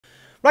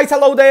Right,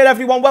 hello there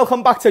everyone,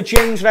 welcome back to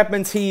James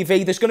Redmond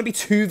TV. There's going to be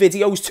two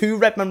videos, two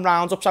Redmond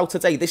roundups out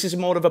today. This is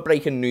more of a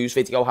breaking news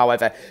video,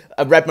 however.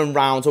 A Redmond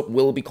roundup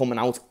will be coming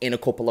out in a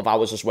couple of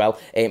hours as well.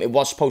 It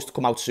was supposed to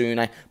come out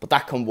sooner, but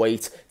that can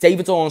wait.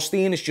 David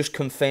Ornstein has just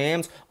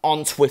confirmed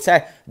on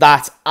Twitter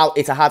that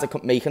Ittihad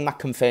are making that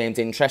confirmed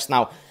interest.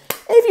 Now,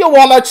 if you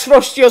want to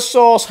trust your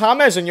source,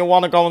 Hammers, and you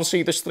want to go and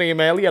see the stream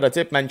earlier, I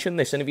did mention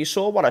this, and if you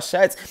saw what I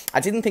said,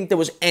 I didn't think there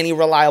was any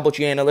reliable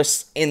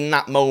journalists in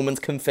that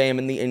moment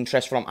confirming the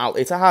interest from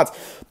Ittihad.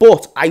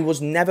 But I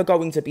was never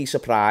going to be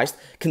surprised,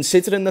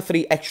 considering the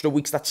 3 extra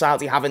weeks that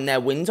Saudi have in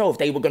their window, if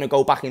they were going to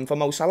go back in for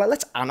Mo Salah.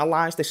 Let's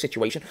analyse this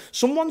situation.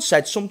 Someone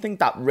said something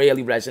that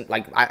really resonated,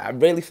 like I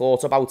really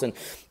thought about, and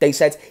they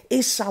said,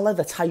 is Salah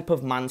the type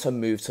of man to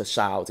move to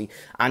Saudi?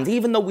 And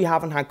even though we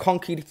haven't had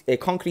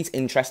concrete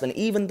interest, and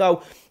even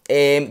though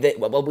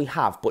well, we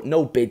have, but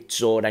no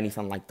bids or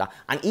anything like that.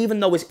 And even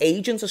though his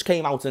agent has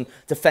came out and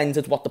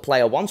defended what the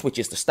player wants, which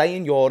is to stay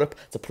in Europe,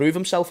 to prove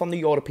himself on the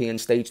European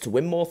stage, to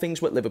win more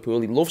things with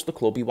Liverpool. He loves the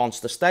club, he wants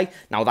to stay.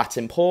 Now, that's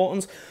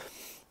important.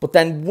 But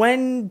then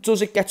when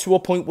does it get to a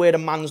point where a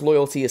man's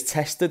loyalty is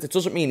tested? It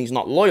doesn't mean he's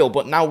not loyal,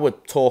 but now we're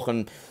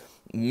talking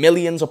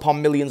millions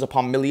upon millions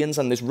upon millions,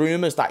 and there's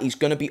rumours that he's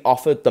going to be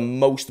offered the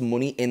most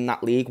money in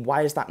that league.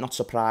 Why is that not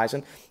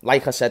surprising?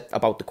 Like I said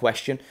about the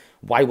question,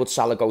 why would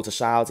Salah go to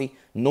Saudi?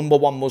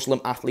 #1 Muslim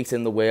athlete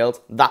in the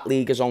world. That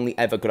league is only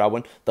ever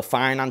growing. The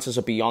finances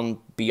are beyond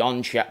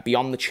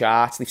the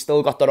charts. They've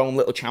still got their own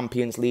little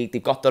Champions League.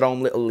 They've got their own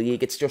little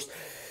league. It's just,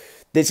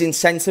 there's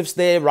incentives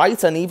there,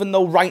 right? And even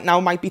though right now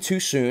might be too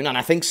soon, and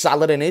I think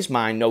Salah in his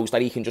mind knows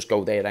that he can just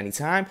go there at any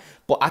time,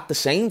 but at the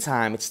same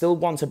time, it's still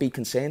one to be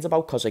concerned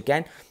about, because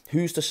again,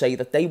 who's to say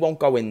that they won't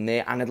go in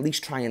there and at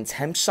least try and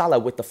tempt Salah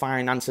with the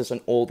finances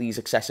and all these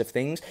excessive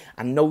things?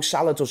 And no,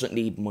 Salah doesn't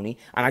need money,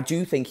 and I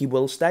do think he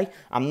will stay.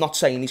 I'm not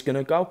saying he's going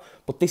to go,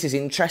 but this is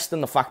interesting,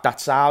 the fact that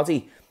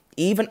Saudi,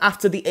 even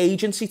after the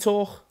agency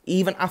talk,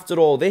 even after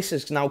all this,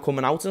 is now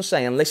coming out and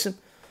saying, listen,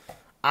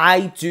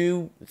 I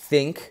do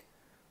think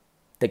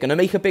they're going to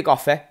make a big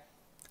offer,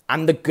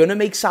 and they're going to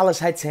make Salah's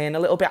head turn a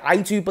little bit. I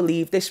do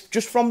believe this,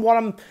 just from what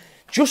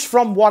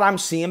I'm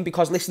seeing,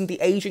 because listen, the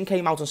agent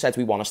came out and said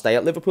we want to stay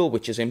at Liverpool,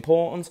 which is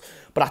important.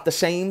 But at the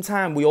same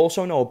time, we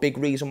also know a big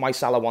reason why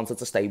Salah wanted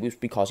to stay was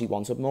because he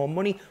wanted more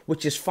money,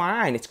 which is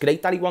fine. It's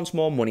great that he wants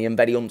more money and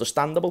very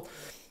understandable.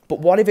 But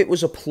what if it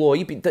was a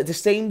ploy? The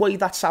same way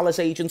that Salah's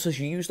agent has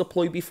used a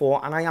ploy before,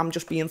 and I am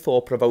just being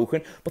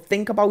thought-provoking, but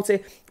think about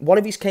it. What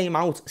if he's came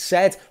out,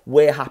 said,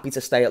 we're happy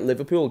to stay at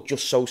Liverpool,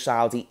 just so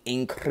Saudi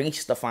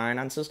increase the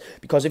finances?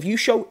 Because if you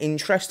show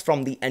interest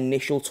from the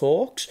initial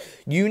talks,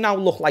 you now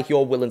look like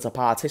you're willing to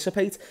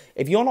participate.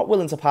 If you're not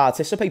willing to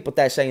participate, but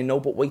they're saying, no,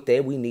 but wait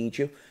there, we need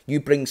you. You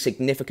bring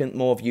significant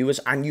more viewers,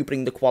 and you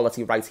bring the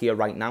quality right here,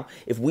 right now.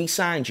 If we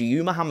signed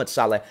you, Mohamed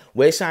Salah,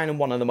 we're signing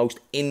one of the most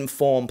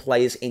informed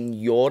players in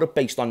Europe,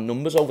 based on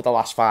numbers over the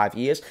last 5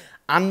 years.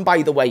 And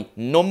by the way,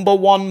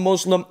 #1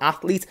 Muslim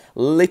athlete,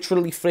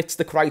 literally fits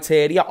the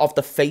criteria of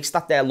the face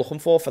that they're looking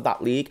for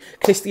that league.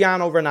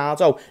 Cristiano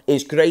Ronaldo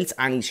is great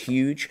and he's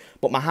huge,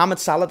 but Mohamed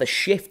Salah, the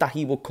shift that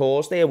he would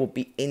cause there would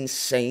be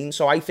insane.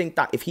 So I think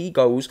that if he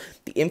goes,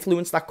 the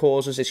influence that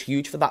causes is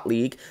huge for that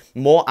league.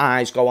 More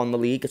eyes go on the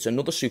league. It's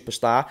another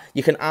superstar.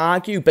 You can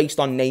argue based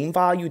on name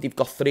value, they've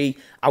got 3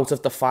 out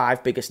of the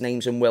 5 biggest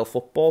names in world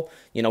football.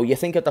 You know, you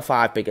think of the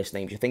 5 biggest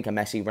names, you think of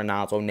Messi,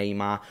 Ronaldo,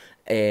 Neymar,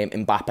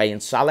 Mbappe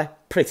and Salah,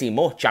 pretty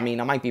much. I mean,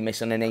 I might be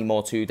missing a name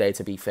or two there,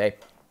 to be fair.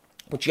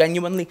 But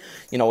genuinely,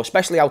 you know,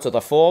 especially out of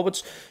the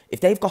forwards,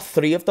 if they've got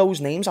 3 of those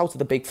names out of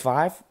the big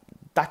 5,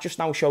 that just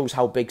now shows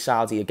how big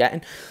Saudi are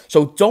getting.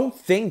 So don't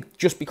think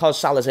just because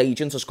Salah's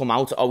agent has come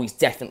out, oh, he's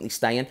definitely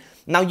staying.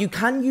 Now, you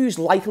can use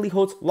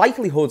likelihood.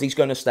 Likelihood he's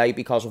going to stay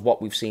because of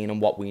what we've seen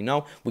and what we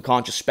know. We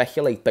can't just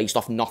speculate based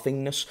off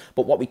nothingness.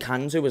 But what we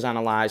can do is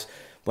analyse,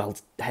 well,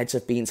 heads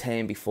have been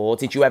turned before.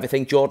 Did you ever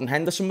think Jordan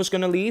Henderson was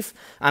going to leave?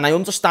 And I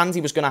understand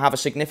he was going to have a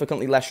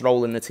significantly less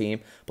role in the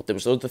team, but there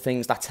was other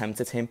things that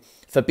tempted him.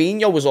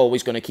 Fabinho was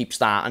always going to keep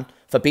starting.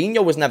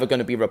 Fabinho was never going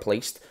to be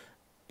replaced,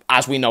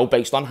 as we know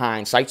based on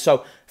hindsight.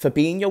 So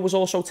Fabinho was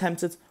also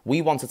tempted.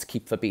 We wanted to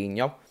keep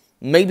Fabinho.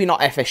 Maybe not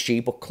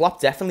FSG, but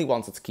Klopp definitely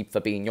wanted to keep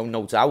Fabinho,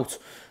 no doubt.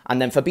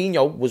 And then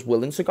Fabinho was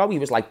willing to go. He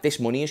was like, this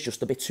money is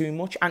just a bit too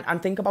much.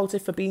 And think about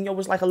it, Fabinho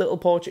was like a little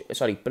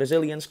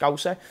Brazilian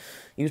Scouser.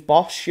 He was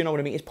boss, you know what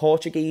I mean? His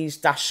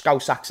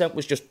Portuguese-Scouse accent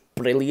was just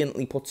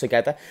brilliantly put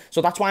together.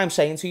 So that's why I'm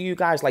saying to you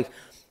guys, like,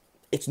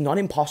 it's not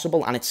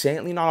impossible, and it's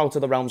certainly not out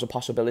of the realms of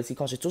possibility,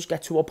 because it does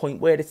get to a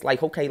point where it's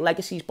like, okay,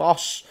 legacy's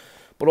boss,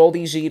 but all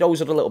these zeros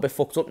are a little bit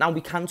fucked up. Now,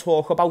 we can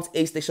talk about,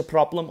 is this a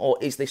problem or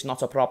is this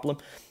not a problem?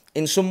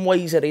 In some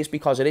ways it is,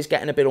 because it is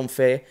getting a bit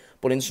unfair,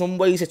 but in some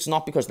ways it's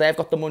not, because they've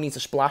got the money to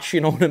splash,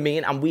 you know what I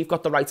mean? And we've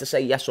got the right to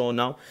say yes or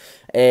no.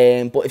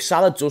 But if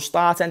Salah does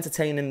start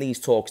entertaining these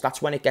talks, that's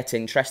when it gets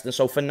interesting.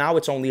 So for now,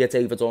 it's only a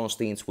David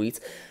Ornstein tweet,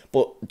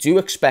 but do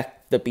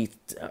expect the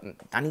beat,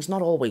 and he's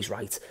not always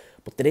right,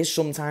 But there is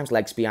sometimes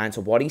legs behind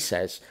to what he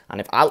says. And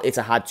if Al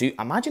Ittihad do,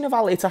 imagine if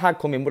Al Ittihad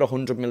come in with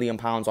 £100 million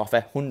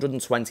offer,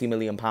 £120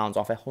 million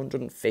offer,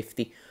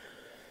 150.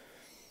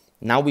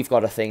 Now we've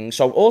got a thing.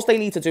 So all they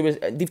need to do is,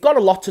 they've got a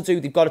lot to do.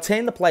 They've got to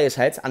turn the players'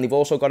 heads, and they've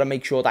also got to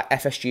make sure that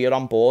FSG are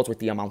on board with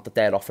the amount that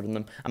they're offering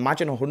them.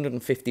 Imagine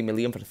 150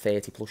 million for a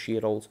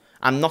 30-plus-year-old.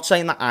 I'm not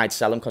saying that I'd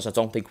sell him, because I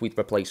don't think we'd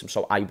replace him,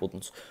 so I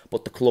wouldn't.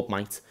 But the club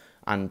might,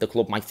 and the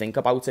club might think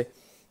about it.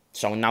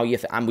 So now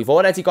and we've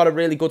already got a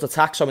really good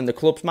attack, so in the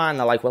club's mind,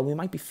 they're like, well, we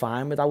might be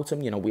fine without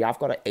him. You know, we have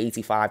got an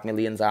 85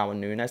 million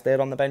Darwin Núñez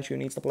there on the bench who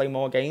needs to play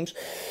more games.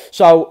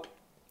 So,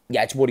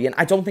 yeah, it's worrying.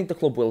 I don't think the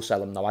club will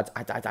sell him, though. I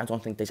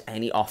don't think there's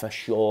any offer,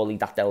 surely,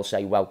 that they'll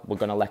say, well, we're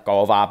going to let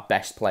go of our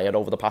best player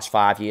over the past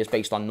 5 years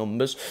based on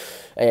numbers.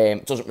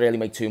 It doesn't really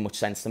make too much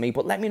sense to me.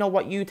 But let me know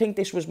what you think.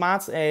 This was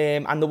mad.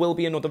 And there will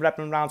be another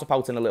Redmond Roundup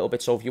out in a little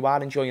bit. So if you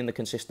are enjoying the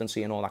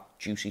consistency and all that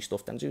juicy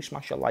stuff, then do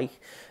smash a like.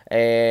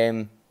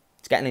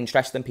 It's getting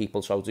interesting,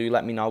 people, so do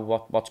let me know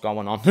what's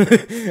going on.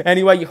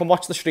 Anyway, you can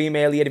watch the stream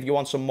earlier if you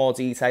want some more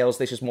details.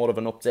 This is more of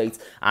an update.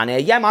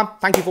 And yeah, man,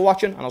 thank you for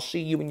watching, and I'll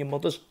see you and your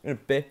mothers in a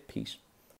bit. Peace.